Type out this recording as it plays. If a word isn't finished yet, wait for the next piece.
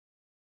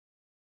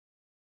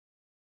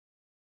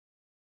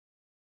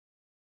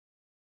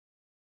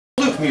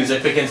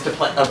music begins to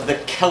play of the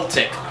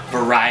Celtic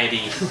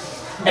variety.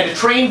 And a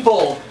trained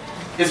bull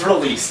is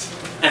released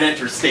and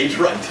enters stage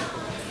right.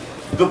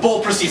 The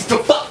bull proceeds to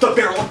butt the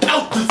barrel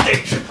out the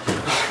stage.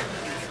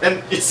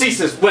 And it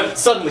ceases when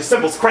suddenly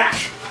cymbals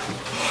crash.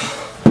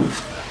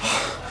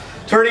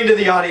 Turning to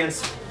the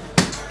audience,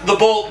 the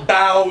bull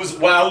bows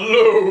while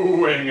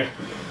lowing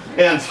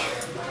and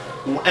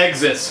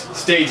exits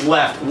stage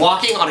left,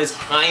 walking on his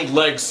hind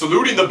legs,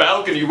 saluting the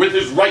balcony with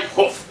his right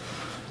hoof.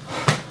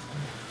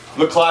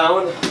 The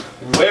clown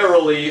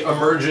warily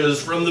emerges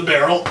from the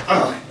barrel,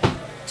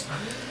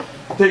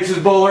 takes his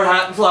bowler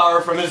hat and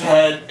flower from his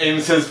head,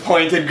 aims his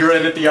pointed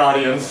grin at the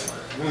audience,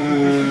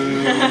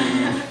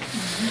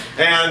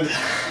 and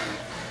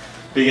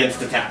begins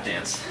to tap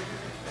dance.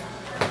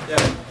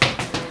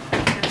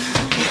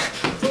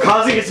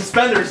 Causing his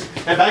suspenders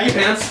and baggy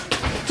pants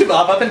to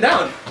bob up and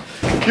down.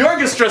 The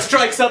orchestra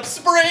strikes up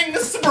Spring,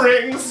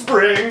 Spring,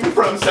 Spring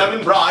from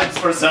 7 brides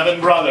for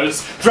 7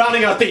 brothers,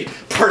 drowning out the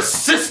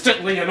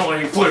persistently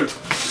annoying flute.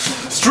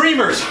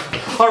 Streamers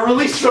are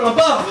released from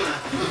above.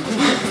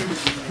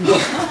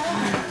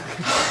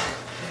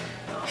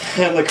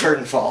 And the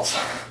curtain falls.